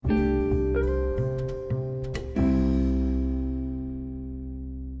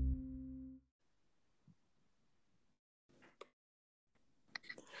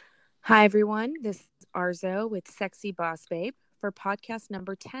Hi, everyone. This is Arzo with Sexy Boss Babe for podcast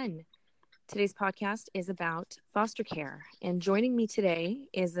number 10. Today's podcast is about foster care. And joining me today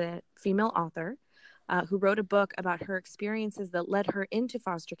is a female author who wrote a book about her experiences that led her into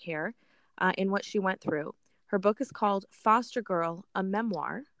foster care and what she went through. Her book is called Foster Girl, a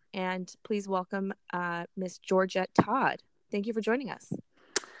Memoir. And please welcome Miss Georgette Todd. Thank you for joining us.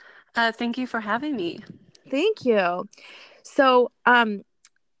 Thank you for having me. Thank you. So,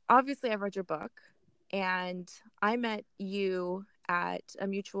 obviously, I've read your book, and I met you at a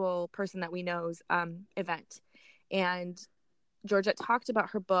mutual person that we know's event. And Georgette talked about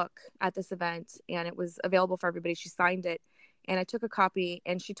her book at this event, and it was available for everybody. She signed it, and I took a copy,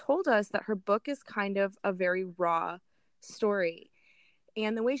 and she told us that her book is kind of a very raw story.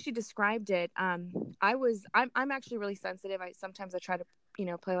 And the way she described it, I'm actually really sensitive. Sometimes I try to,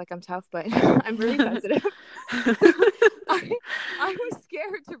 play like I'm tough, but I'm really sensitive. I was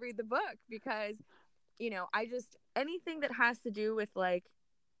scared to read the book because, anything that has to do with like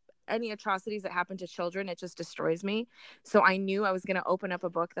any atrocities that happen to children, it just destroys me. So I knew I was going to open up a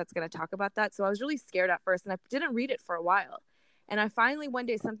book that's going to talk about that. So I was really scared at first, and I didn't read it for a while. And I finally, one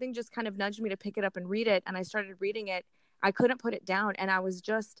day, something just kind of nudged me to pick it up and read it. And I started reading it. I couldn't put it down. And I was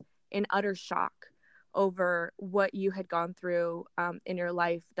just in utter shock over what you had gone through in your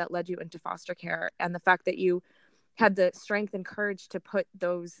life that led you into foster care, and the fact that you had the strength and courage to put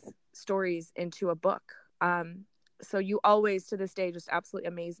those stories into a book. So you always, to this day, just absolutely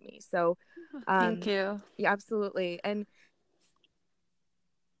amaze me. So thank you. Yeah, absolutely. And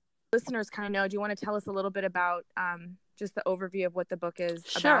listeners kind of know, do you want to tell us a little bit about just the overview of what the book is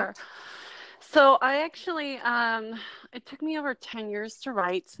about? So I actually, it took me over 10 years to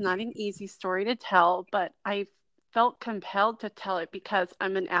write. It's not an easy story to tell, but I felt compelled to tell it because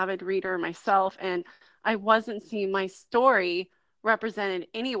I'm an avid reader myself, and I wasn't seeing my story represented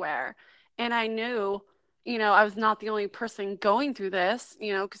anywhere. And I knew, I was not the only person going through this,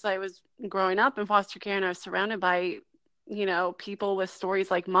 because I was growing up in foster care and I was surrounded by, people with stories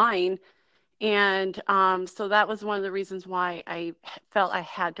like mine. And so that was one of the reasons why I felt I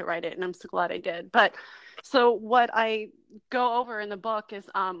had to write it, and I'm so glad I did. But so what I go over in the book is,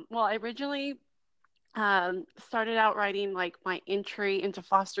 I originally started out writing like my entry into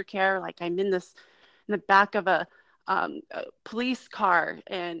foster care. Like I'm in the back of a police car,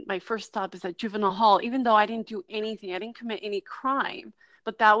 and my first stop is at juvenile hall, even though I didn't do anything. I didn't commit any crime,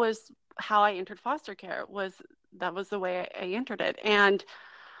 but that was how I entered foster care. That was the way I entered it. And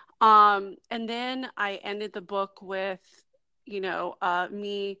then I ended the book with,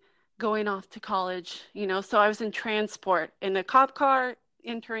 me going off to college, so I was in transport in a cop car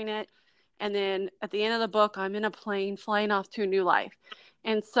entering it. And then at the end of the book, I'm in a plane flying off to a new life.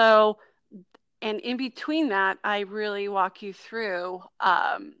 And so, and in between that, I really walk you through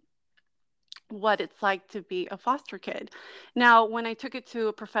what it's like to be a foster kid. Now, when I took it to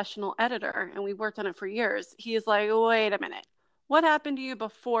a professional editor and we worked on it for years, he is like, wait a minute, what happened to you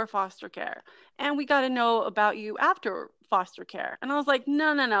before foster care? And we got to know about you after foster care. And I was like,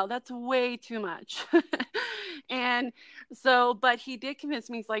 no, that's way too much. And so, but he did convince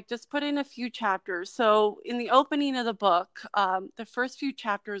me. He's like, just put in a few chapters. So in the opening of the book, the first few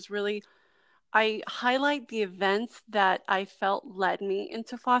chapters really, I highlight the events that I felt led me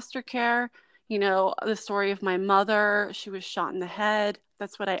into foster care. The story of my mother, she was shot in the head.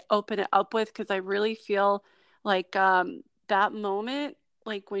 That's what I open it up with, because I really feel like that moment,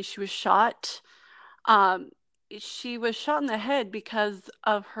 like when um, she was shot in the head because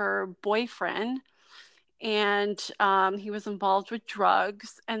of her boyfriend. And he was involved with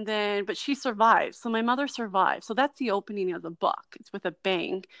drugs, but she survived. So my mother survived. So that's the opening of the book. It's with a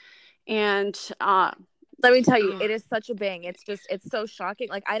bang. And let me tell you, it is such a bang. It's so shocking.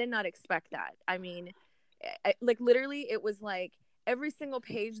 Like, I did not expect that. I mean, like literally it was like every single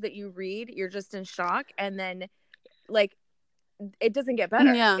page that you read, you're just in shock. And then like, it doesn't get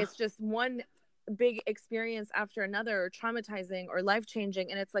better. Yeah. It's just one big experience after another, or traumatizing or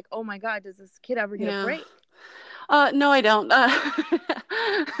life-changing. And it's like, oh my God, does this kid ever get a break? No, I don't.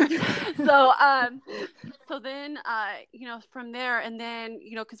 So then, from there, and then,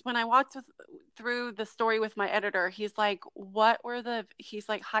 because when I walked through the story with my editor, he's like,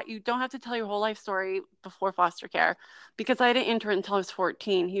 you don't have to tell your whole life story before foster care, because I didn't enter until I was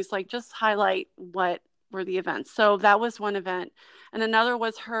 14. He's like, just highlight what were the events. So that was one event. And another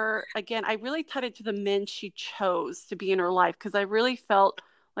was her, again, I really tied it to the men she chose to be in her life, because I really felt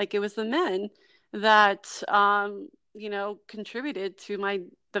like it was the men that, contributed to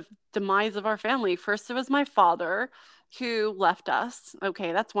the demise of our family. First, it was my father, who left us.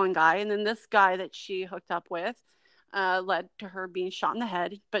 Okay, that's one guy. And then this guy that she hooked up with, led to her being shot in the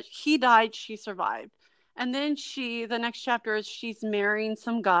head. But he died, she survived. And then the next chapter is she's marrying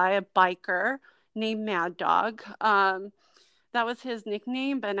some guy, a biker named Mad Dog. That was his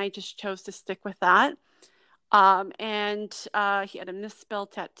nickname, and I just chose to stick with that. And he had a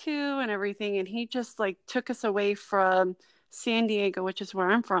misspelled tattoo and everything, and he just like took us away from San Diego, which is where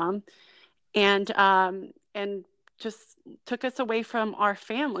I'm from, and just took us away from our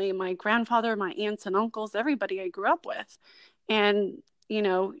family, my grandfather, my aunts and uncles, everybody I grew up with. And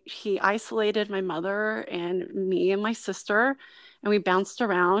he isolated my mother and me and my sister, and we bounced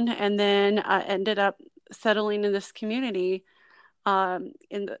around, and then ended up settling in this community in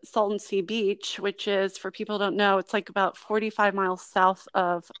the Salton Sea Beach, which is, for people who don't know, it's like about 45 miles south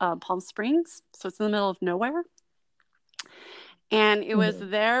of Palm Springs. So it's in the middle of nowhere. And it was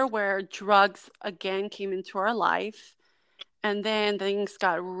there where drugs again came into our life. And then things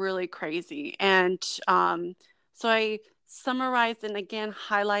got really crazy. And so I summarized and again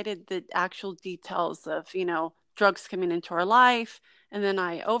highlighted the actual details of, drugs coming into our life. And then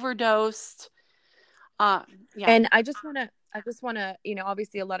I overdosed. Yeah. And I just want to,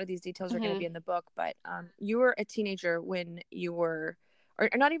 obviously a lot of these details are going to be in the book, but you were a teenager when you were, or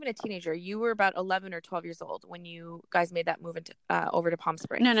not even a teenager, you were about 11 or 12 years old when you guys made that move into over to Palm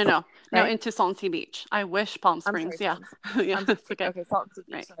Springs. No, into Salton Sea Beach. I wish Palm Springs. Yeah. Yeah. Okay. Salton Sea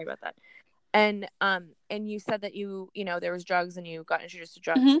Beach. Right. Sorry about that. And you said that there was drugs and you got introduced to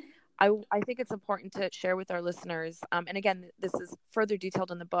drugs. I think it's important to share with our listeners. And again, this is further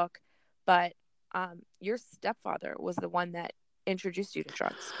detailed in the book, but your stepfather was the one that introduced you to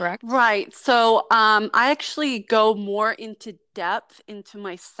drugs, correct? Right. So I actually go more into depth into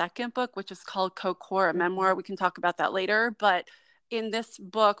my second book, which is called Kokor, a memoir. We can talk about that later. But in this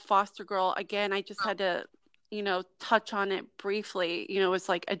book, Foster Girl, again, I just had to, touch on it briefly. It was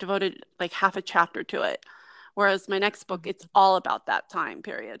like I devoted like half a chapter to it. Whereas my next book, it's all about that time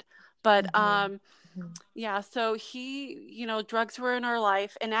period. But yeah, so he, drugs were in our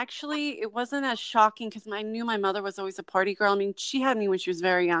life. And actually, it wasn't as shocking because I knew my mother was always a party girl. I mean, she had me when she was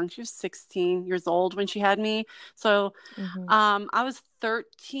very young. She was 16 years old when she had me. So I was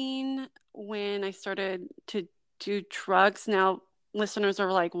 13 when I started to do drugs. Now, listeners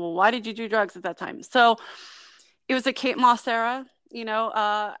are like, well, why did you do drugs at that time? So it was a Kate Moss era.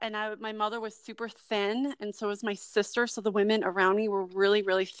 And my mother was super thin, and so was my sister. So the women around me were really,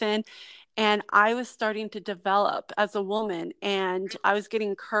 really thin. And I was starting to develop as a woman, and I was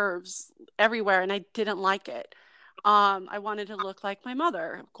getting curves everywhere, and I didn't like it. I wanted to look like my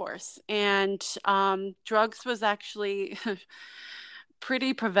mother, of course. And drugs was actually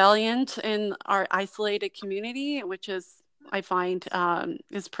pretty prevalent in our isolated community, which is, I find,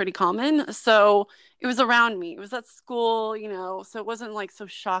 is pretty common. So it was around me. It was at school, so it wasn't like so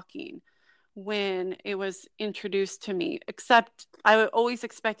shocking when it was introduced to me, except I always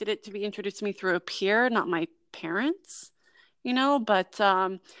expected it to be introduced to me through a peer, not my parents, but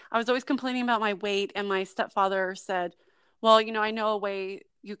I was always complaining about my weight, and my stepfather said, well, I know a way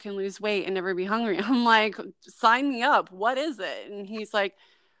you can lose weight and never be hungry. I'm like, sign me up. What is it? And he's like,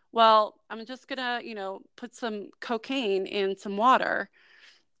 well, I'm just gonna, put some cocaine in some water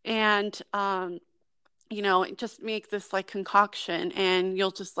and just make this like concoction and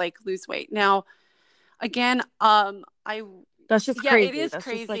you'll just like lose weight. Now, again, that's just crazy. It is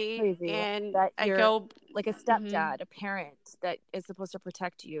crazy. Just, like, crazy. And that I go like a stepdad, a parent that is supposed to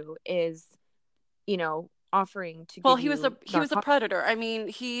protect you is, offering to. Well, he was a predator. I mean,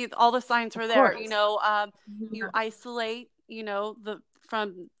 all the signs were there. You isolate,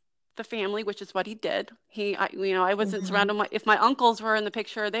 from the family, which is what he did. I wasn't surrounded. If my uncles were in the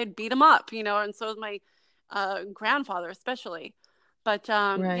picture, they'd beat him up, and so was my grandfather, especially. But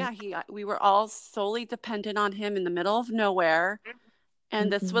we were all solely dependent on him in the middle of nowhere,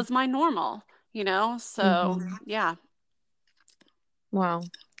 and this was my normal, So yeah. Wow.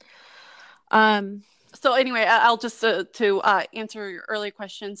 So anyway, I'll just to answer your early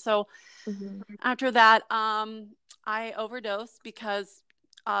question. So after that, I overdosed because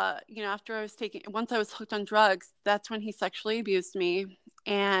once I was hooked on drugs, that's when he sexually abused me,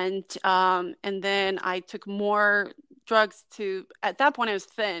 and then I took more drugs at that point I was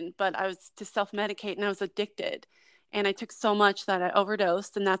thin, but I was to self-medicate, and I was addicted, and I took so much that I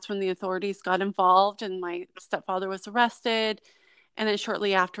overdosed, and that's when the authorities got involved, and my stepfather was arrested, and then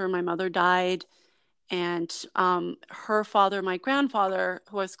shortly after my mother died, and her father, my grandfather,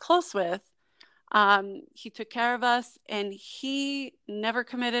 who I was close with, he took care of us, and he never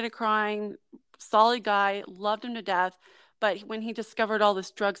committed a crime, solid guy, loved him to death. But when he discovered all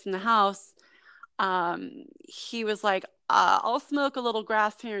this drugs in the house, he was like, I'll smoke a little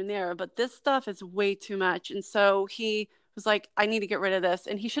grass here and there, but this stuff is way too much. And so he was like, I need to get rid of this.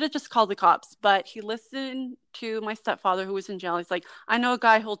 And he should have just called the cops, but he listened to my stepfather who was in jail. He's like, I know a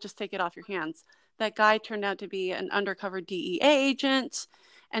guy who'll just take it off your hands. That guy turned out to be an undercover DEA agent.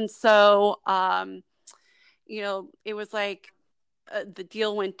 And so, it was like, the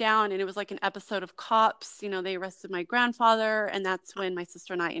deal went down, and it was like an episode of Cops. They arrested my grandfather, and that's when my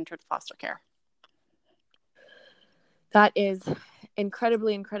sister and I entered foster care. That is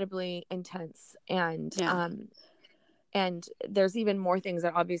incredibly, incredibly intense. And, and there's even more things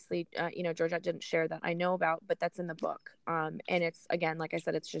that obviously, Georgette didn't share that I know about, but that's in the book. And it's, again, like I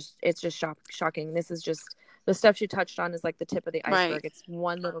said, it's just shocking. This is just, the stuff she touched on is like the tip of the iceberg. Right. It's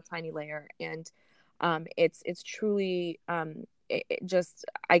one little tiny layer. And, it's truly,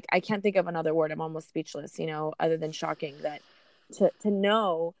 I can't think of another word. I'm almost speechless, other than shocking, that to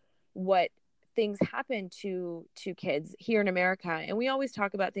know what things happen to kids here in America. And we always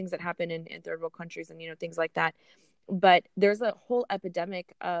talk about things that happen in third world countries and, things like that. But there's a whole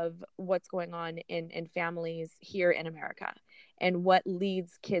epidemic of what's going on in families here in America and what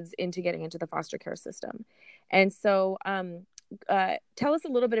leads kids into getting into the foster care system. And so tell us a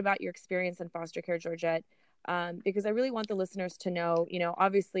little bit about your experience in foster care, Georgette. Because I really want the listeners to know,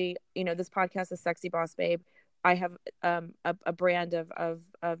 obviously, this podcast is Sexy Boss Babe. I have a brand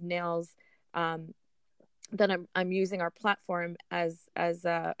of nails that I'm using our platform as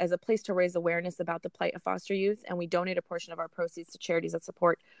a place to raise awareness about the plight of foster youth, and we donate a portion of our proceeds to charities that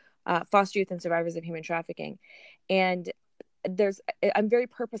support foster youth and survivors of human trafficking. And I'm very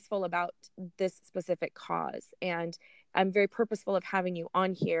purposeful about this specific cause, and I'm very purposeful of having you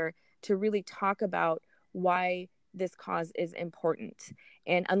on here to really talk about why this cause is important.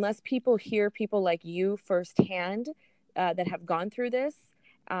 And unless people hear people like you firsthand that have gone through this,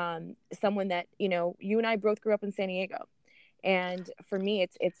 someone that, you and I both grew up in San Diego. And for me,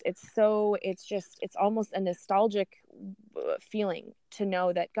 it's almost a nostalgic feeling to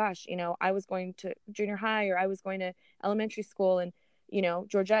know that, gosh, I was going to junior high, or I was going to elementary school, and,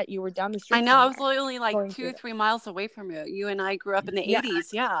 Georgette, you were down the street. I know. I was literally like 2-3 miles away from you. You and I grew up in the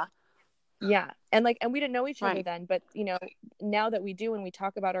 80s. Yeah. Yeah. And we didn't know each other then, but now that we do, and we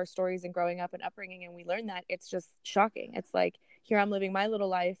talk about our stories and growing up and upbringing, and we learn that, it's just shocking. It's like, here I'm living my little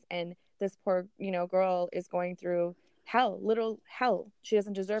life, and this poor, girl is going through little hell. She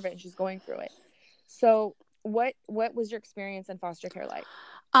doesn't deserve it, and she's going through it. So what was your experience in foster care like?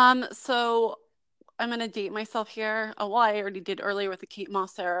 So I'm going to date myself here. Well, I already did earlier with the Kate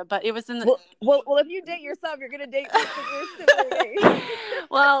Moss era, but it was in the... Well, if you date yourself, you're going to date me.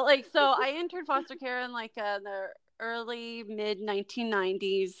 Well, so I entered foster care in the early mid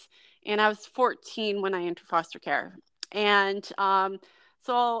 1990s, and I was 14 when I entered foster care. And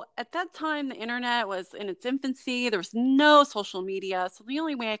so at that time, the internet was in its infancy. There was no social media. So the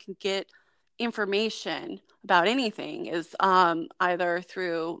only way I could get information about anything is either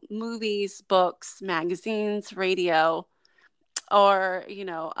through movies, books, magazines, radio, or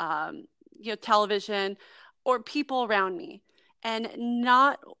television, or people around me. And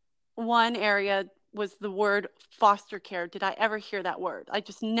not one area was the word foster care. Did I ever hear that word? I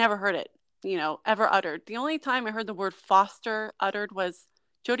just never heard it, ever uttered. The only time I heard the word foster uttered was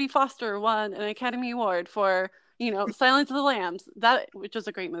Jodie Foster won an Academy Award for Silence of the Lambs, which was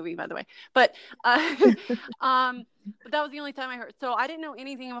a great movie, by the way. But that was the only time I heard. So I didn't know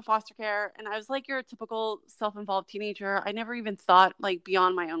anything about foster care, and I was like your typical self-involved teenager. I never even thought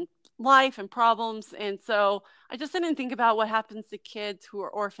beyond my own life and problems, and so I just didn't think about what happens to kids who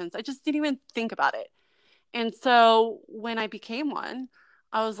are orphans. I just didn't even think about it. And so when I became one,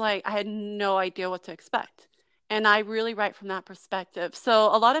 I was like, I had no idea what to expect, and I really write from that perspective.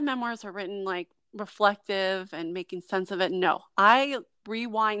 So a lot of memoirs are written reflective and making sense of it. No, I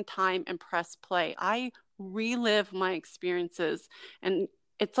rewind time and press play. I relive my experiences, and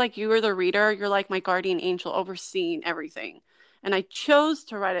it's like you are the reader. You're like my guardian angel overseeing everything. And I chose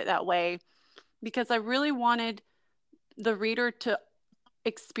to write it that way because I really wanted the reader to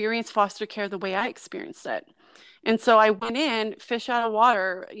experience foster care the way I experienced it. And so I went in fish out of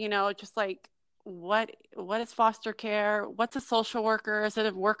water, just like, what is foster care? What's a social worker? Is it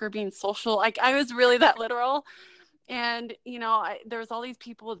a worker being social? I was really that literal. And, there was all these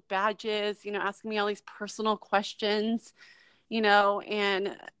people with badges, asking me all these personal questions,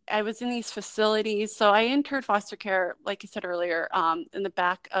 and I was in these facilities. So I entered foster care, like I said earlier, in the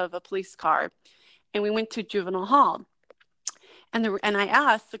back of a police car, and we went to juvenile hall. And I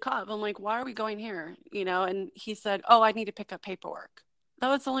asked the cop, I'm like, why are we going here? And he said, oh, I need to pick up paperwork. That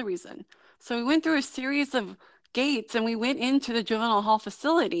was the only reason. So we went through a series of gates, and we went into the juvenile hall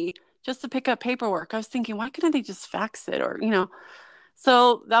facility just to pick up paperwork. I was thinking, why couldn't they just fax it or,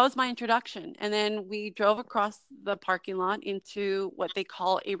 So that was my introduction. And then we drove across the parking lot into what they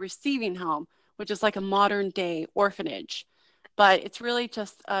call a receiving home, which is like a modern day orphanage. But it's really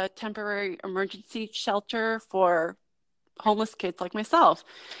just a temporary emergency shelter for homeless kids like myself.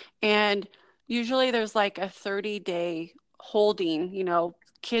 And usually there's like a 30-day holding,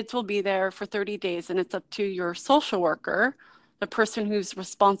 kids will be there for 30 days, and it's up to your social worker, the person who's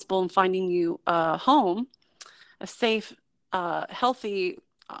responsible in finding you a home, a safe, healthy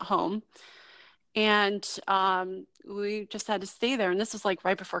home. And we just had to stay there. And this was like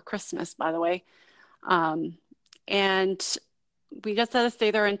right before Christmas, by the way. And we just had to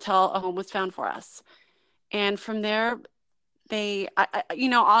stay there until a home was found for us. And from there,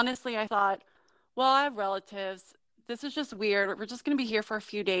 honestly, I thought, well, I have relatives. This is just weird. We're just going to be here for a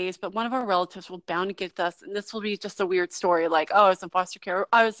few days, but one of our relatives will bound to get us. And this will be just a weird story. Like, oh, I was in foster care.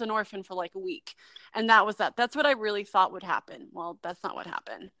 I was an orphan for like a week. And that was that. That's what I really thought would happen. Well, that's not what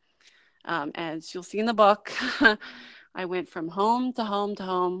happened. As you'll see in the book, I went from home to home to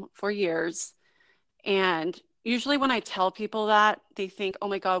home for years. And usually when I tell people that, they think, oh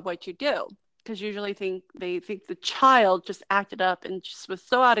my God, what'd you do? Because usually they think the child just acted up and just was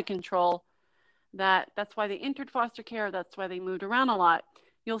so out of control that's why they entered foster care. That's why they moved around a lot.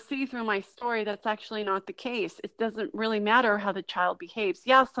 You'll see through my story that's actually not the case. It doesn't really matter how the child behaves.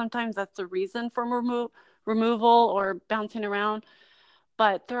 Yeah, sometimes that's the reason for removal or bouncing around,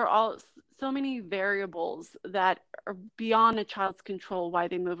 but there are all so many variables that are beyond a child's control why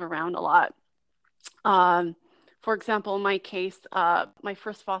they move around a lot. For example, in my case, my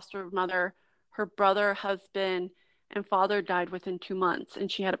first foster mother, her brother, husband, and father died within 2 months,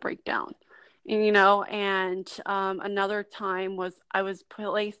 and she had a breakdown. And another time was I was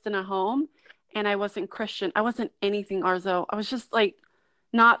placed in a home, and I wasn't Christian. I wasn't anything, Arzo. I was just like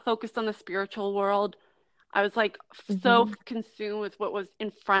not focused on the spiritual world. I was like so consumed with what was in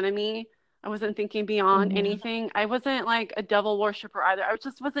front of me. I wasn't thinking beyond anything. I wasn't like a devil worshiper either. I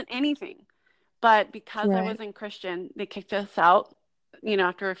just wasn't anything. But because I wasn't Christian, they kicked us out,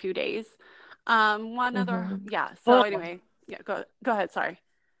 after a few days. So anyway, yeah, go ahead. Sorry.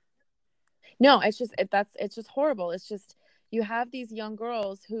 No, it's just horrible. It's just, you have these young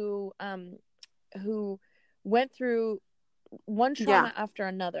girls who went through one trauma after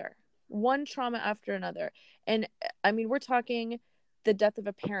another. And I mean, we're talking the death of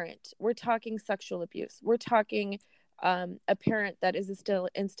a parent. We're talking sexual abuse. We're talking a parent that is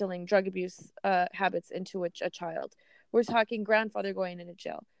instilling drug abuse habits into a child. We're talking grandfather going into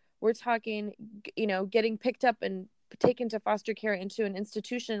jail. We're talking, getting picked up and taken to foster care into an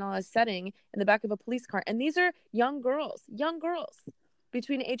institutionalized setting in the back of a police car. And these are young girls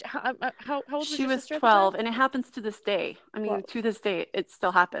between age. How old was she? Was 12, and it happens to this day. I mean, 12. To this day, it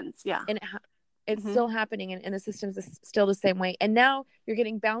still happens. Yeah, and it's still happening, and the system's still the same way. And now you're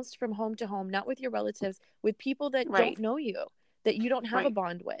getting bounced from home to home, not with your relatives, with people that don't know you, that you don't have a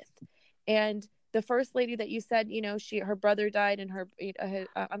bond with. And the first lady that you said, her brother died, and her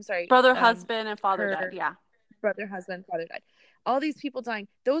brother, husband, and father died. Yeah, brother, husband, father died. All these people dying.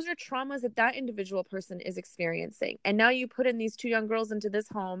 Those are traumas that individual person is experiencing. And now you put in these two young girls into this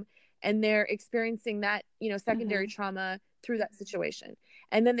home, and they're experiencing that, secondary trauma through that situation.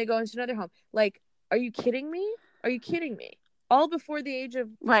 And then they go into another home. Like, are you kidding me? All before the age of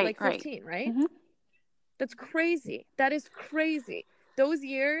 15, right? That's crazy. That is crazy. Those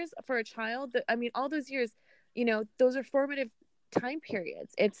years for a child, all those years, those are formative time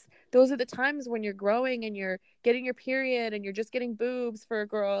periods. Those are the times when you're growing and you're getting your period and you're just getting boobs for a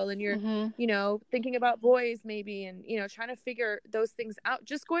girl, and you're thinking about boys maybe, and trying to figure those things out,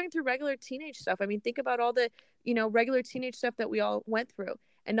 just going through regular teenage stuff. I mean, think about all the regular teenage stuff that we all went through,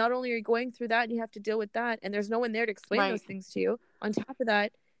 and not only are you going through that and you have to deal with that, and there's no one there to explain those things to you, on top of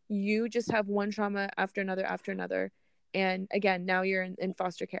that you just have one trauma after another. And again, now you're in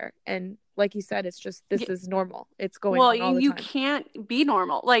foster care. And like you said, it's just, this is normal. It's going on all the time. You can't be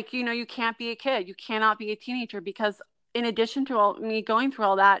normal. Like, you can't be a kid. You cannot be a teenager, because in addition to me going through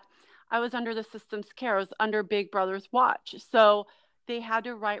all that, I was under the system's care. I was under Big Brother's watch. So they had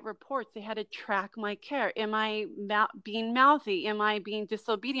to write reports. They had to track my care. Am I being mouthy? Am I being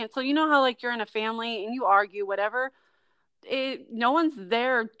disobedient? So how like you're in a family and you argue, whatever. No one's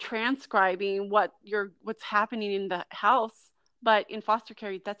there transcribing what's happening in the house, but in foster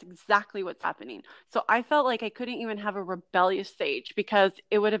care, that's exactly what's happening. So I felt like I couldn't even have a rebellious stage, because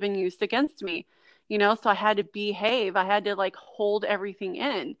it would have been used against me, so I had to behave. I had to like hold everything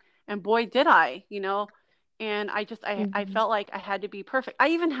in, and boy, did I, and I felt like I had to be perfect. I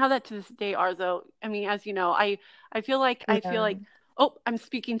even have that to this day, Arzo. I mean, as you know, I feel like oh, I'm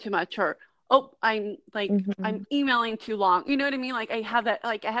speaking too much, or oh, I'm Hmm. emailing too long. You know what I mean? Like I have that,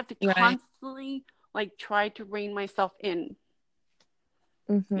 like I have to Right. constantly like try to rein myself in.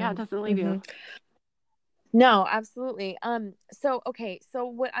 Yeah, it Hmm. doesn't leave you. Hmm. No, absolutely. So okay, so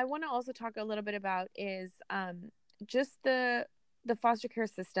what I want to also talk a little bit about is just the foster care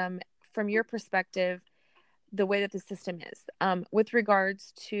system from your perspective, the way that the system is. With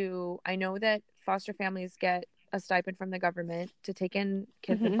regards to, I know that foster families get a stipend from the government to take in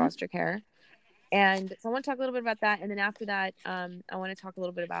kids in Hmm. foster care. And so I want to talk a little bit about that. And then after that, I want to talk a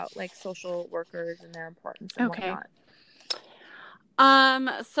little bit about like social workers and their importance and Okay. whatnot.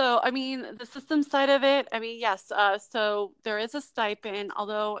 So I mean, the system side of it, I mean, yes, so there is a stipend,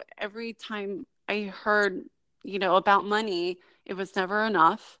 although every time I heard, about money, it was never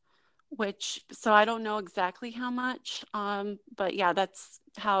enough, so I don't know exactly how much. But yeah, that's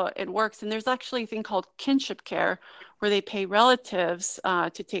how it works. And there's actually a thing called kinship care where they pay relatives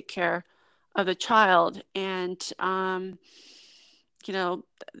to take care of the child. And you know,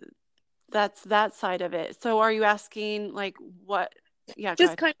 that's that side of it. So are you asking like what? Yeah, go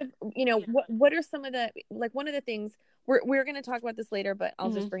Just ahead. kind of, what are some of the, like, one of the things we're going to talk about this later, but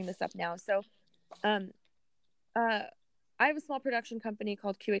I'll just Hmm. bring this up now. So, um, uh, I have a small production company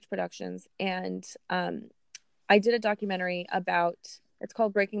called QH Productions, and I did a documentary about, it's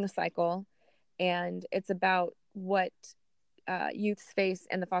called Breaking the Cycle, and it's about what youths face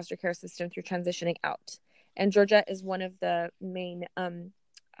in the foster care system through transitioning out. And Georgette is one of the main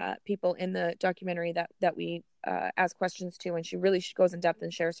people in the documentary that we ask questions to, and she really goes in depth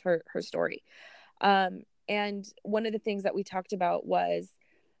and shares her story. And one of the things that we talked about was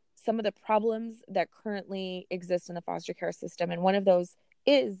some of the problems that currently exist in the foster care system, and one of those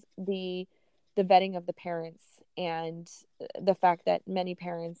is the vetting of the parents, and the fact that many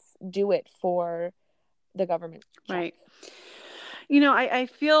parents do it for the government check. Right. I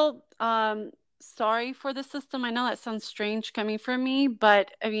feel sorry for the system. I know that sounds strange coming from me,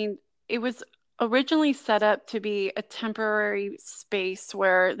 but I mean, it was originally set up to be a temporary space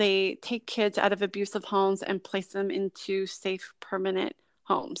where they take kids out of abusive homes and place them into safe, permanent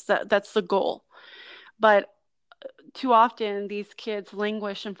homes. That's the goal. But too often, these kids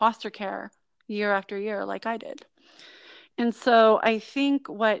languish in foster care year after year, like I did. And so I think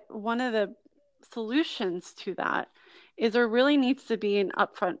what one of the solutions to that is there really needs to be an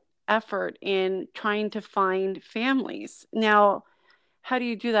upfront effort in trying to find families. Now, how do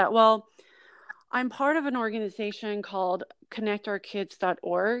you do that? Well, I'm part of an organization called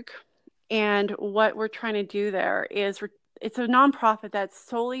connectourkids.org. And what we're trying to do there is it's a nonprofit that's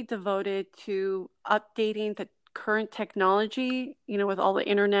solely devoted to updating the current technology, with all the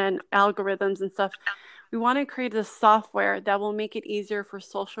internet and algorithms and stuff. We want to create a software that will make it easier for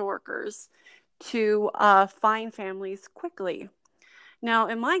social workers to find families quickly. Now,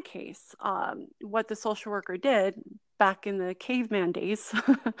 in my case, what the social worker did back in the caveman days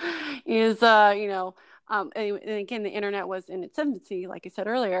is, and again, the internet was in its infancy, like I said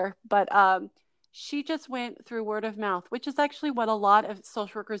earlier, but she just went through word of mouth, which is actually what a lot of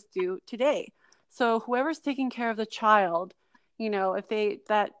social workers do today. So whoever's taking care of the child, if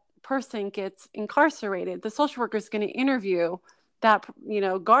that person gets incarcerated, the social worker is going to interview that,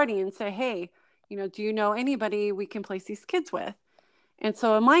 guardian, say, hey, do you know anybody we can place these kids with? And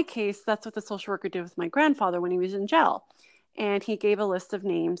so in my case, that's what the social worker did with my grandfather when he was in jail. And he gave a list of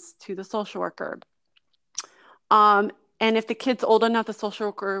names to the social worker. Um, and if the kid's old enough, the social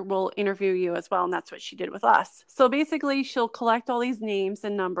worker will interview you as well. And that's what she did with us. So basically, she'll collect all these names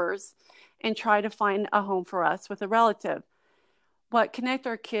and numbers and try to find a home for us with a relative. What Connect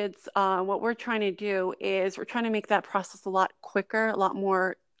Our Kids, what we're trying to do is we're trying to make that process a lot quicker, a lot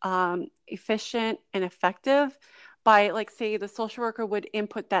more efficient and effective by, like, say, the social worker would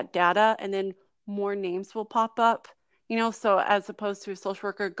input that data and then more names will pop up, so as opposed to a social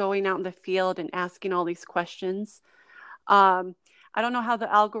worker going out in the field and asking all these questions. Um, I don't know how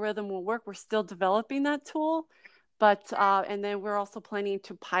the algorithm will work. We're still developing that tool. But and then we're also planning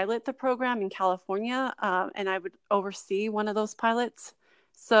to pilot the program in California, and I would oversee one of those pilots.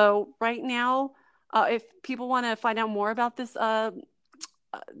 So right now, if people want to find out more about this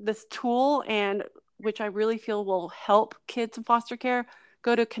tool, and which I really feel will help kids in foster care,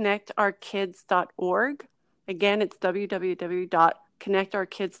 go to connectourkids.org. Again, it's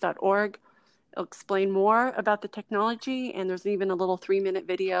www.connectourkids.org. It'll explain more about the technology, and there's even a little 3-minute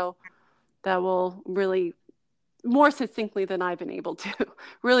video that will really more succinctly than I've been able to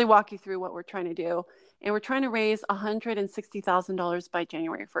really walk you through what we're trying to do. And we're trying to raise $160,000 by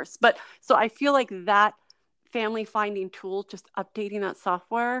January 1st. But so I feel like that family finding tool, just updating that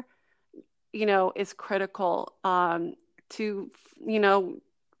software, is critical to,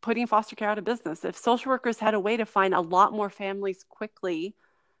 putting foster care out of business. If social workers had a way to find a lot more families quickly,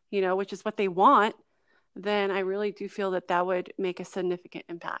 which is what they want, then I really do feel that would make a significant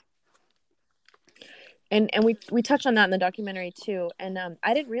impact. And we touched on that in the documentary too. And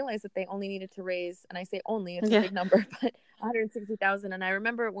I didn't realize that they only needed to raise, and I say only, it's a big number, but 160,000. And I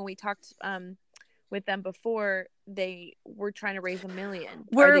remember when we talked with them before, they were trying to raise $1 million.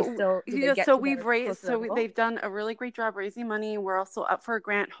 They've done a really great job raising money. We're also up for a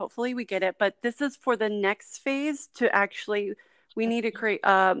grant. Hopefully we get it, but this is for the next phase to actually, we need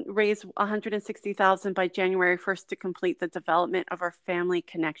to raise 160,000 by January 1st to complete the development of our family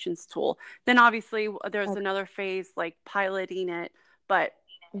connections tool. Then obviously there's another phase like piloting it, but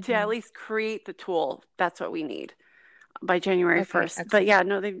to at least create the tool, that's what we need by January 1st. Excellent. But yeah,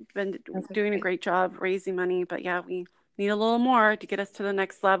 no, they've been doing a great job raising money, but yeah, we need a little more to get us to the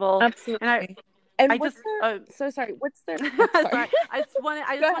next level. Absolutely. So sorry, what's their, sorry. I just want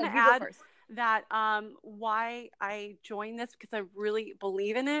to add that why I joined this, because I really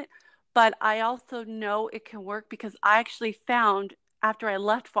believe in it, but I also know it can work because I actually found, after I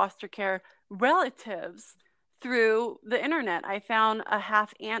left foster care, relatives through the internet. I found a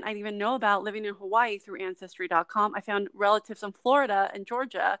half aunt I didn't even know about living in Hawaii through Ancestry.com. I found relatives in Florida and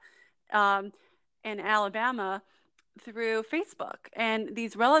Georgia and Alabama through Facebook. And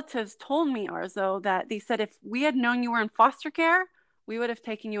these relatives told me, Arzo, that they said, if we had known you were in foster care, we would have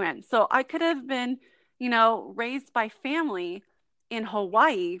taken you in. So I could have been, raised by family in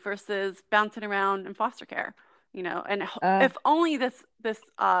Hawaii versus bouncing around in foster care, and if only this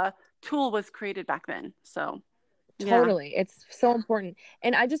tool was created back then. So totally. Yeah. It's so important.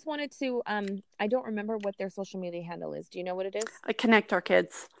 And I just wanted to, I don't remember what their social media handle is. Do you know what it is? Connect Our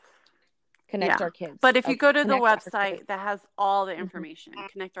Kids. Connect Our Kids. But if you go to the website, that has all the information,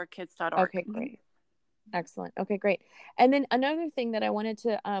 connectourkids.org. Okay, great. Excellent. Okay, great. And then another thing that I wanted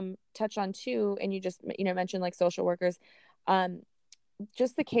to touch on too, and you just mentioned like social workers,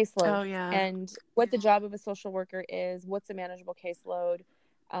 just the caseload and what the job of a social worker is, what's a manageable caseload,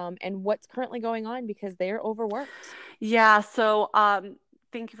 and what's currently going on because they're overworked. Yeah. So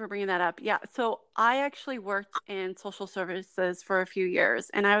thank you for bringing that up. Yeah. So I actually worked in social services for a few years,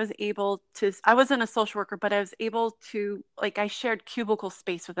 and I wasn't a social worker, but I was able to, I shared cubicle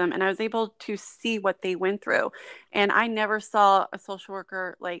space with them, and I was able to see what they went through. And I never saw a social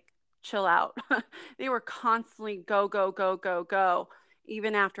worker chill out. They were constantly go, go, go, go, go,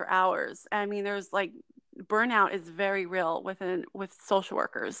 even after hours. I mean, there's burnout is very real with social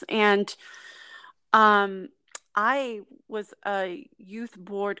workers. And I was a youth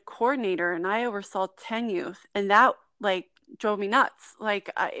board coordinator, and I oversaw 10 youth, and that drove me nuts.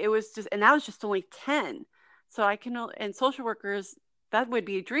 It was just, and that was just only 10. So and social workers, that would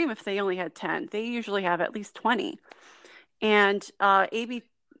be a dream if they only had 10. They usually have at least 20. And AB.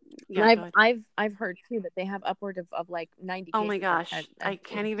 Yeah, I've heard too that they have upward of 90 cases. Oh my gosh, I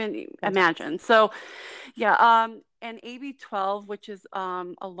can't even imagine. So yeah, and AB 12, which is a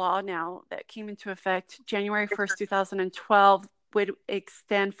law now that came into effect January 1st, 2012, would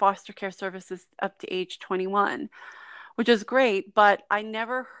extend foster care services up to age 21, which is great. But I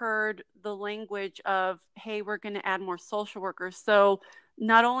never heard the language of, hey, we're going to add more social workers. So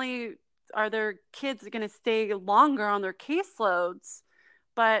not only are their kids going to stay longer on their caseloads,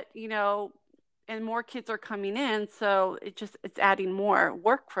 but, and more kids are coming in. So it's adding more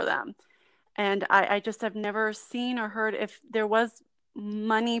work for them. And I just have never seen or heard if there was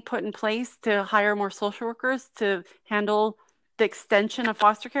money put in place to hire more social workers to handle the extension of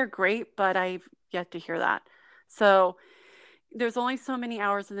foster care. Great, but I've yet to hear that. So there's only so many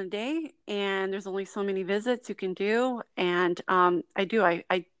hours in the day, and there's only so many visits you can do. And I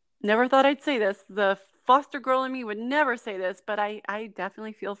never thought I'd say this. The foster girl in me would never say this, but I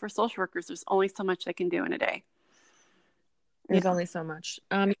definitely feel for social workers. There's only so much they can do in a day. There's only so much.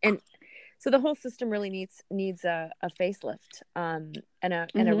 And so the whole system really needs a facelift and a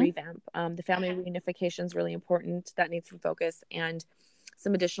revamp. The family reunification is really important. That needs some focus and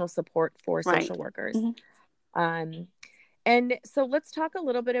some additional support for social workers. And so let's talk a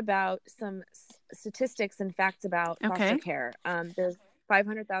little bit about some statistics and facts about foster care. There's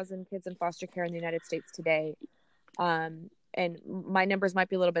 500,000 kids in foster care in the United States today. And my numbers might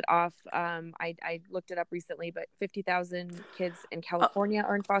be a little bit off. I looked it up recently, but 50,000 kids in California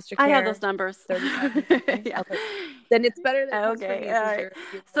are in foster care. I have those numbers. 30,000. Yeah. Okay. Then it's better than okay. All right.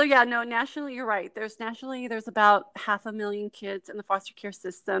 So yeah, no, nationally, you're right. There's about 500,000 kids in the foster care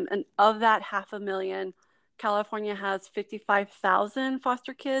system. And of that 500,000, California has 55,000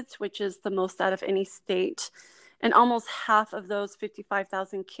 foster kids, which is the most out of any state. And almost half of those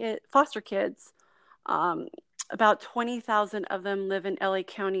 55,000 foster kids about 20,000 of them live in LA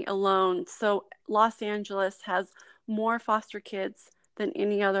County alone. So Los Angeles has more foster kids than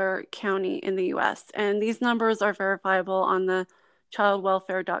any other county in the US. And these numbers are verifiable on the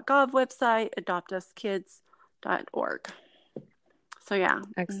childwelfare.gov website, adoptuskids.org. So yeah.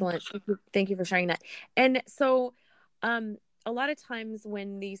 Excellent. Thank you for sharing that. And so a lot of times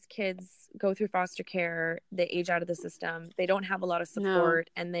when these kids go through foster care, they age out of the system. They don't have a lot of support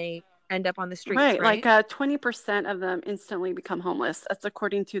and they end up on the streets, right? Like 20% of them instantly become homeless. That's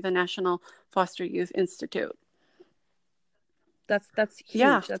according to the National Foster Youth Institute. That's huge.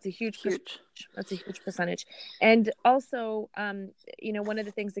 Yeah, that's a huge. That's a huge percentage. And also, you know, one of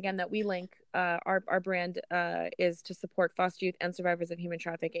the things again that we link our brand is to support foster youth and survivors of human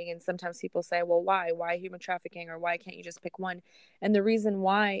trafficking. And sometimes people say, well, why human trafficking, or why can't you just pick one? And the reason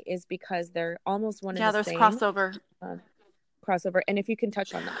why is because they're almost one and the same. Yeah, there's crossover. And if you can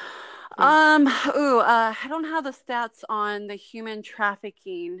touch on that. I don't have the stats on the human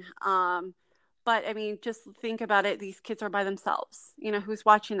trafficking. But I mean, just think about it. These kids are by themselves. You know, who's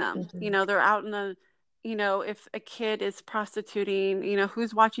watching them? Mm-hmm. You know, they're out in the, you know, if a kid is prostituting, you know,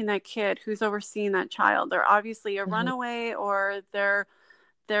 who's watching that kid? Who's overseeing that child? They're obviously a runaway, or their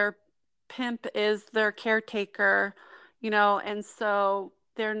pimp is their caretaker, you know, and so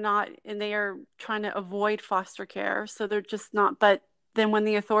they're not, and they are trying to avoid foster care. So they're just not, but then when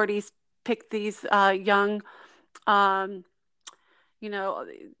the authorities pick these young, you know,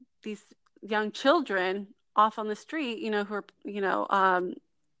 these young children off on the street, you know, who are, you know,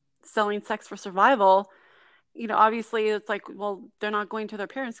 selling sex for survival, you know, obviously it's like, well, they're not going to their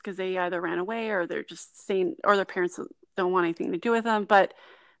parents because they either ran away or they're just saying, or their parents don't want anything to do with them. But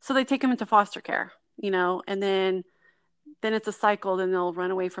so they take them into foster care, you know, and then it's a cycle. Then they'll run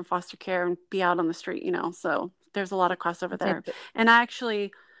away from foster care and be out on the street, you know. So there's a lot of crossover there. And I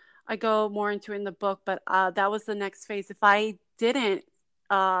go more into it in the book, but that was the next phase. If I didn't,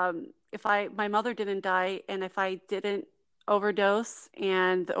 my mother didn't die, and if I didn't overdose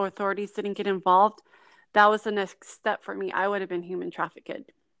and the authorities didn't get involved, that was the next step for me. I would have been human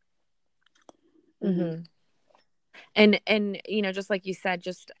trafficked. Mm-hmm. And you know, just like you said,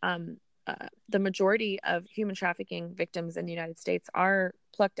 just the majority of human trafficking victims in the United States are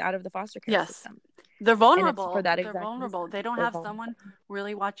plucked out of the foster care system. They're vulnerable. They're vulnerable. They don't have someone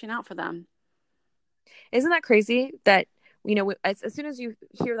really watching out for them. Isn't that crazy that, you know, as soon as you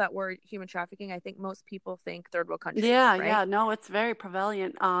hear that word human trafficking, I think most people think third world countries. Yeah, right? Yeah. No, it's very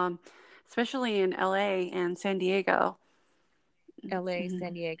prevalent, especially in LA and San Diego. LA,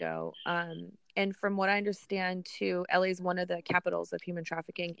 San Diego. And from what I understand too, LA is one of the capitals of human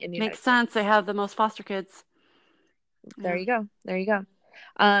trafficking in the United States. Makes sense. They have the most foster kids. There you go.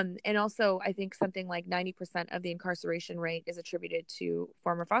 And also I think something like 90% of the incarceration rate is attributed to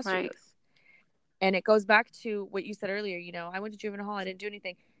former foster youth. And it goes back to what you said earlier, you know, I went to juvenile hall, I didn't do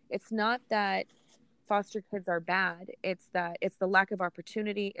anything. It's not that foster kids are bad. It's the lack of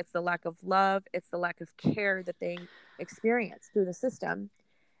opportunity. It's the lack of love. It's the lack of care that they experience through the system.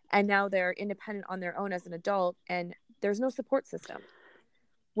 And now they're independent on their own as an adult, and there's no support system.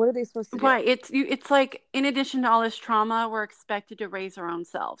 What are they supposed to do? Right. It's like, in addition to all this trauma, we're expected to raise our own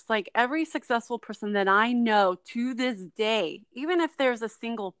selves. Like every successful person that I know to this day, even if there's a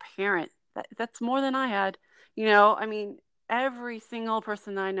single parent, that's more than I had, you know, I mean, every single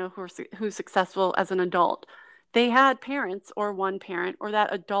person that I know who's successful as an adult, they had parents or one parent or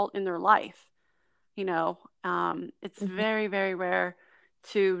that adult in their life, you know. It's very, very rare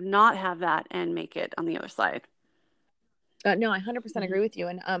to not have that and make it on the other side. No, I 100% agree with you.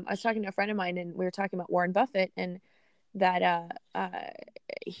 And I was talking to a friend of mine, and we were talking about Warren Buffett, and that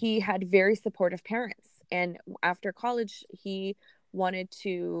he had very supportive parents. And after college, he wanted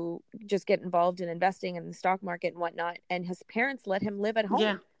to just get involved in investing in the stock market and whatnot. And his parents let him live at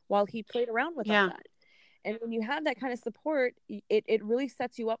home while he played around with all that. And when you have that kind of support, it really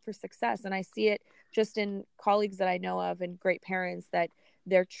sets you up for success. And I see it just in colleagues that I know of and great parents that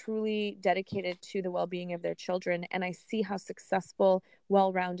they're truly dedicated to the well-being of their children. And I see how successful,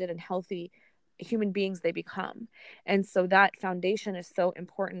 well-rounded, and healthy human beings they become. And so that foundation is so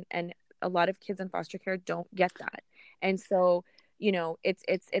important. And a lot of kids in foster care don't get that. And so, you know,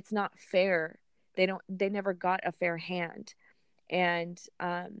 it's not fair. They never got a fair hand. And,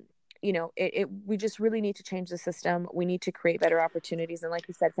 you know, we just really need to change the system. We need to create better opportunities. And like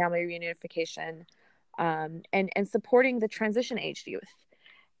you said, family reunification, and supporting the transition aged youth.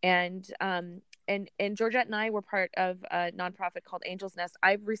 And and Georgette and I were part of a nonprofit called Angel's Nest.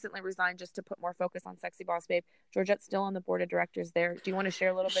 I've recently resigned just to put more focus on Sexy Boss Babe. Georgette's still on the board of directors there. Do you want to share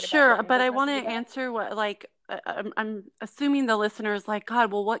a little bit about Sure, what but Angel's I Nest want is to about? answer what I'm assuming the listener is like,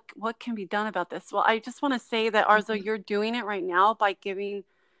 God, well, what can be done about this? Well, I just want to say that Arzo, Mhm. you're doing it right now by giving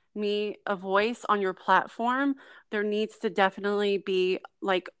me a voice on your platform. There needs to definitely be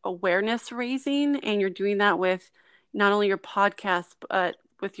like awareness raising, and you're doing that with not only your podcast but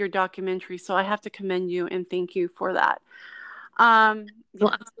with your documentary. So I have to commend you and thank you for that. Yeah.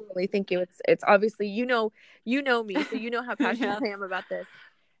 Well, absolutely. Thank you. It's obviously, you know me, so you know how passionate Yes. I am about this.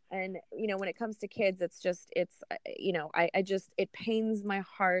 And when it comes to kids, I just, it pains my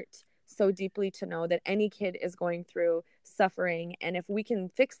heart so deeply to know that any kid is going through suffering, and if we can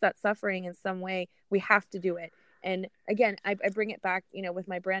fix that suffering in some way, we have to do it. And again, I bring it back, with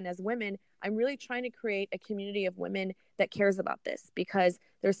my brand as women. I'm really trying to create a community of women that cares about this, because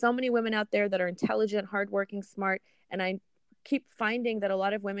there's so many women out there that are intelligent, hardworking, smart, and I keep finding that a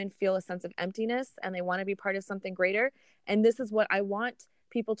lot of women feel a sense of emptiness and they want to be part of something greater. And this is what I want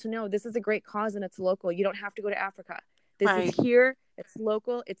people to know. This is a great cause, and it's local. You don't have to go to Africa. This Right. is here. It's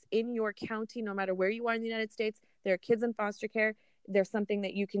local. It's in your county. No matter where you are in the United States, there are kids in foster care. There's something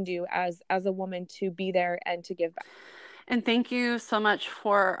that you can do as a woman to be there and to give back. And thank you so much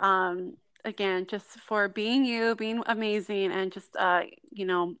for, again, just for being you, being amazing, and just, uh,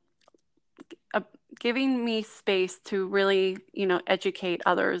 giving me space to really, educate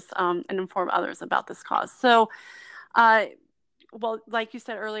others and inform others about this cause. So, uh, well, like you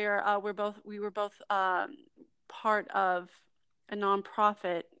said earlier, we were both part of a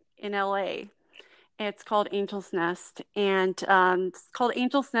nonprofit in LA. It's called Angel's Nest, and it's called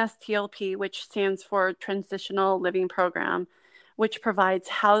Angel's Nest TLP, which stands for Transitional Living Program, which provides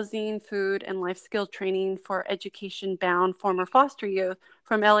housing, food, and life skill training for education-bound former foster youth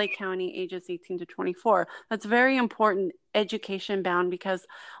from LA County, ages 18 to 24. That's very important, education-bound, because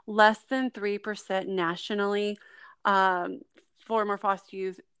less than 3% nationally um, former foster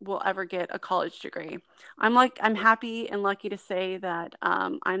youth will ever get a college degree. I'm happy and lucky to say that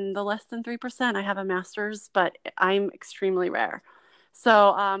I'm the less than 3%. I have a master's, but I'm extremely rare.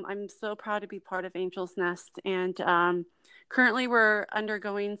 So I'm so proud to be part of Angel's Nest. And currently we're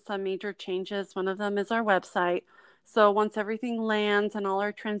undergoing some major changes. One of them is our website. So once everything lands and all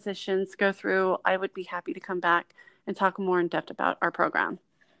our transitions go through, I would be happy to come back and talk more in depth about our program.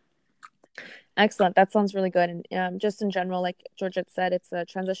 Excellent. That sounds really good. And just in general, like Georgette said, it's a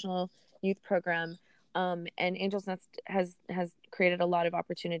transitional youth program. And Angel's Nest has created a lot of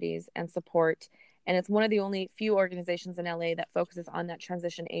opportunities and support. And it's one of the only few organizations in LA that focuses on that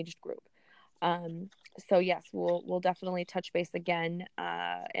transition aged group. So yes, we'll definitely touch base again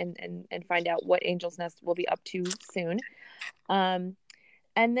and find out what Angel's Nest will be up to soon.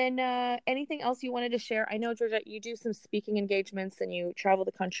 And then anything else you wanted to share? I know, Georgette, you do some speaking engagements and you travel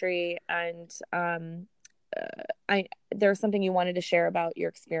the country, and there's something you wanted to share about your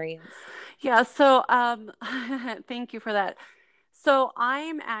experience. Yeah, so thank you for that. So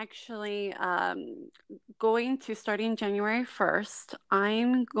I'm actually going to, starting January 1st,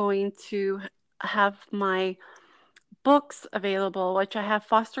 I'm going to have my books available, which I have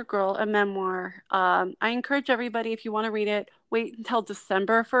Foster Girl, a memoir. I encourage everybody, if you want to read it, wait until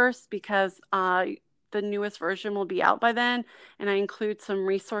December 1st, because the newest version will be out by then. And I include some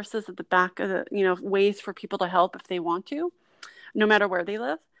resources at the back of the, ways for people to help if they want to, no matter where they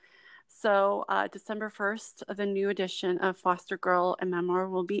live. So December 1st, the new edition of Foster Girl, a memoir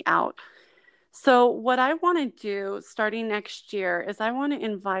will be out. So what I want to do starting next year is I want to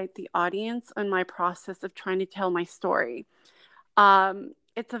invite the audience on my process of trying to tell my story.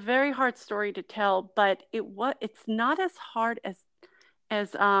 It's a very hard story to tell, but it's not as hard as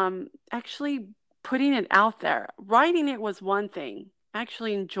actually putting it out there. Writing it was one thing. I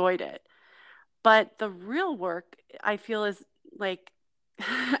actually enjoyed it. But the real work I feel is like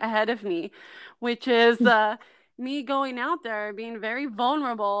ahead of me, which is me going out there, being very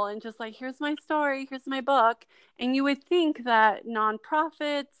vulnerable and just like, here's my story, here's my book. And you would think that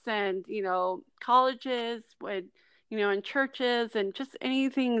nonprofits and, colleges would, and churches and just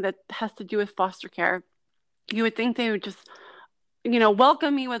anything that has to do with foster care, you would think they would just,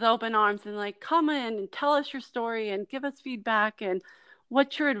 welcome me with open arms and like, come in and tell us your story and give us feedback and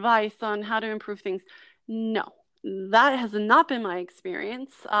what's your advice on how to improve things. No, that has not been my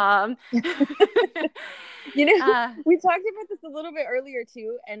experience. We talked about this a little bit earlier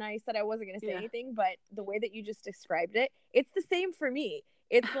too, and I said I wasn't going to say Yeah. anything, but the way that you just described it, it's the same for me.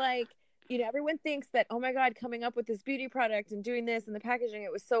 It's like, everyone thinks that, oh my God, coming up with this beauty product and doing this and the packaging,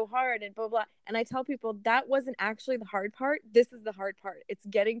 it was so hard and blah, blah. And I tell people that wasn't actually the hard part. This is the hard part. It's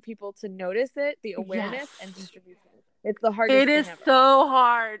getting people to notice it, the awareness and distribution. It's the hardest thing ever. It is so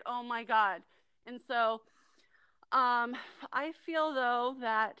hard. Oh my God. And so, I feel though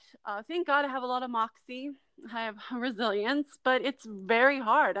that, thank God I have a lot of moxie. I have resilience, but it's very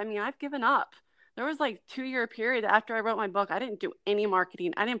hard. I mean, I've given up. There was like 2-year period after I wrote my book. I didn't do any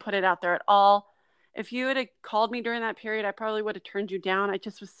marketing. I didn't put it out there at all. If you had called me during that period, I probably would have turned you down. I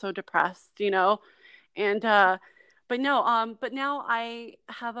just was so depressed, and, but no, but now I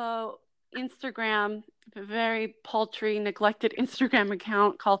have a Instagram, very paltry, neglected Instagram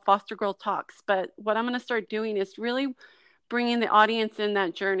account called Foster Girl Talks. But what I'm going to start doing is really bringing the audience in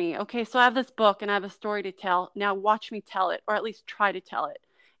that journey. Okay, so I have this book and I have a story to tell. Now watch me tell it, or at least try to tell it.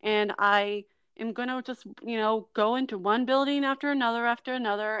 And I am going to just, go into one building after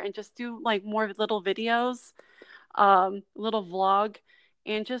another, and just do like more little videos, little vlog,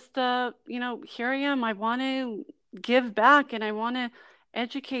 and just, here I am. I want to give back, and I want to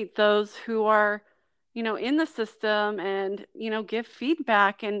educate those who are, in the system, and, give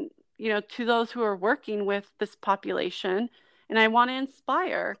feedback, and, to those who are working with this population. And I want to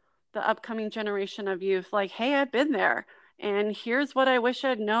inspire the upcoming generation of youth, like, hey, I've been there, and here's what I wish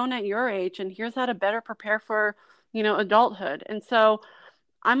I'd known at your age, and here's how to better prepare for, adulthood. And so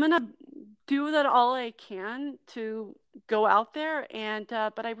I'm going to do that all I can to go out there. And,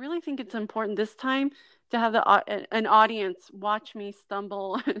 but I really think it's important this time to have an audience watch me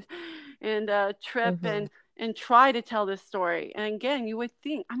stumble and trip and try to tell this story. And again, you would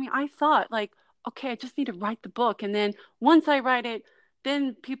think, I thought like, okay, I just need to write the book. And then once I write it,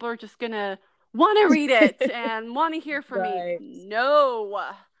 then people are just going to want to read it and want to hear from me. No.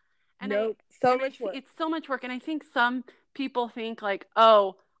 And so much work. It's so much work. And I think some people think like,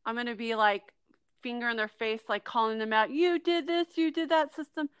 oh, I'm going to be like finger in their face, like calling them out. You did this, you did that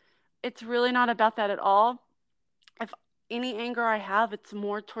system. It's really not about that at all. If any anger I have, it's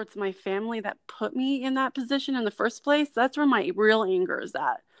more towards my family that put me in that position in the first place. That's where my real anger is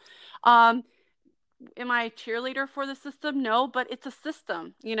at. Am I a cheerleader for the system? No, but it's a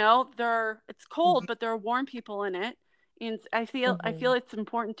system, it's cold, but there are warm people in it. And I feel it's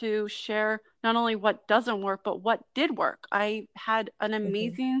important to share not only what doesn't work, but what did work. I had an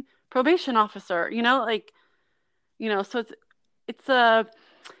amazing probation officer, so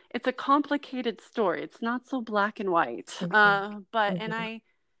it's a complicated story. It's not so black and white. And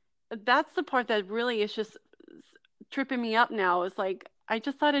that's the part that really is just tripping me up now, is like, I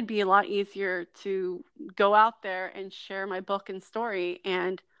just thought it'd be a lot easier to go out there and share my book and story.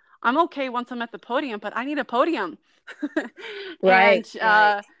 And I'm okay once I'm at the podium, but I need a podium. Right.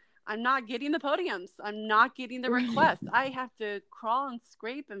 I'm not getting the podiums. I'm not getting the requests. I have to crawl and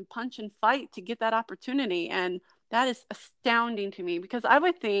scrape and punch and fight to get that opportunity. And that is astounding to me, because I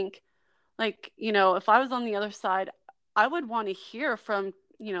would think, like, if I was on the other side, I would want to hear from,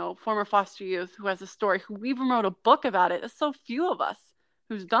 former foster youth who has a story, who even wrote a book about it. There's so few of us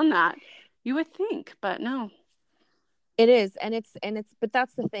who's done that, you would think, but no. It is. And it's, but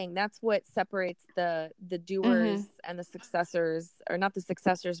that's the thing. That's what separates the doers and the successors, or not the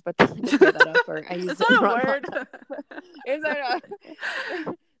successors, but I use that word. Is that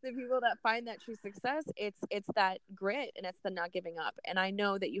the people that find that true success? It's that grit, and it's the not giving up. And I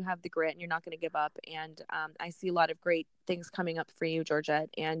know that you have the grit and you're not going to give up. And I see a lot of great things coming up for you, Georgette.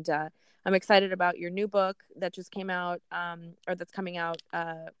 And I'm excited about your new book that just came out, or that's coming out,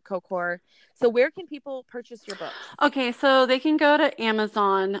 CoCore. So where can people purchase your books? Okay, so they can go to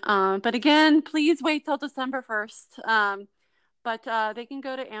Amazon. But again, please wait till December 1st. But they can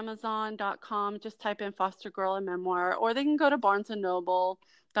go to Amazon.com, just type in Foster Girl and Memoir, or they can go to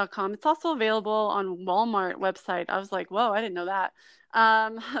BarnesandNoble.com. It's also available on Walmart website. I was like, whoa, I didn't know that.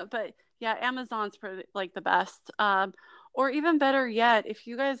 But yeah, Amazon's pretty, like, the best. Or even better yet, if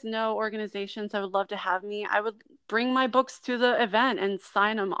you guys know organizations that would love to have me, I would bring my books to the event and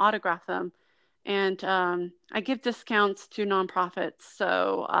sign them, autograph them. And I give discounts to nonprofits.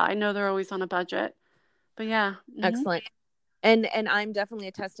 So I know they're always on a budget. But yeah. Excellent. And I'm definitely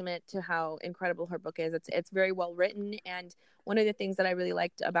a testament to how incredible her book is. It's very well written. And one of the things that I really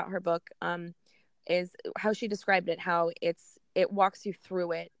liked about her book is how she described it, how it walks you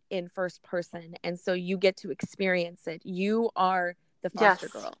through it in first person. And so you get to experience it. You are the foster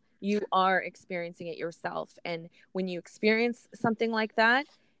girl. You are experiencing it yourself. And when you experience something like that,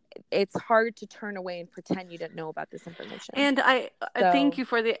 it's hard to turn away and pretend you didn't know about this information. And I thank you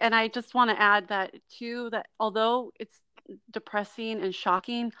for and I just want to add that too, that although it's depressing and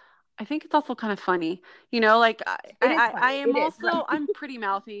shocking, I think it's also kind of funny, you know, like It is I funny. am It is, also, right? I'm pretty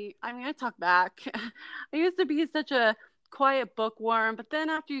mouthy. I mean, I talk back. I used to be such a quiet bookworm, but then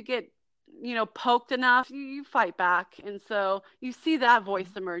after you get, you know, poked enough, you fight back. And so you see that voice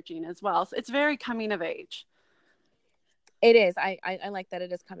emerging as well. So it's very coming of age. It is. I like that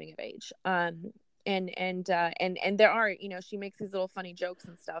it is coming of age. And there are, you know, she makes these little funny jokes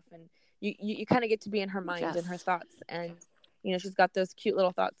and stuff, and you kind of get to be in her mind and her Yes. thoughts, and you know, she's got those cute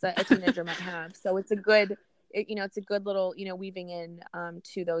little thoughts that a teenager might have. So it's a good, you know, it's a good little, you know, weaving in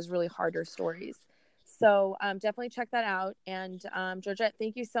to those really harder stories. So definitely check that out. And Georgette,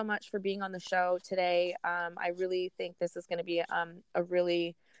 thank you so much for being on the show today. I really think this is going to be a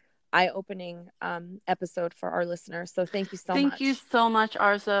really eye-opening episode for our listeners. So thank you so Thank you much. so much,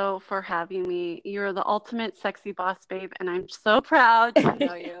 Arzo, for having me. You're the ultimate sexy boss babe, and I'm so proud to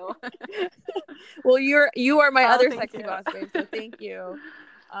know you. Well, you are my Oh, other thank sexy you. boss babe. So thank you.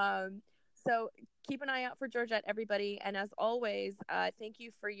 So keep an eye out for Georgette, everybody. And as always, thank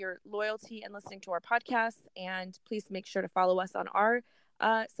you for your loyalty and listening to our podcast. And please make sure to follow us on our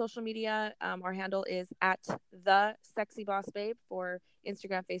social media. Our handle is at the Sexy Boss Babe for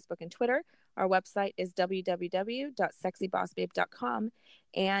Instagram, Facebook, and Twitter. Our website is www.sexybossbabe.com.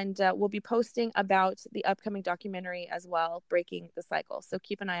 And we'll be posting about the upcoming documentary as well, Breaking the Cycle. So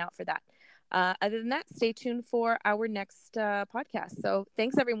keep an eye out for that. Other than that, stay tuned for our next podcast. So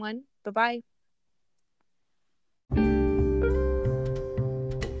thanks, everyone. Bye bye.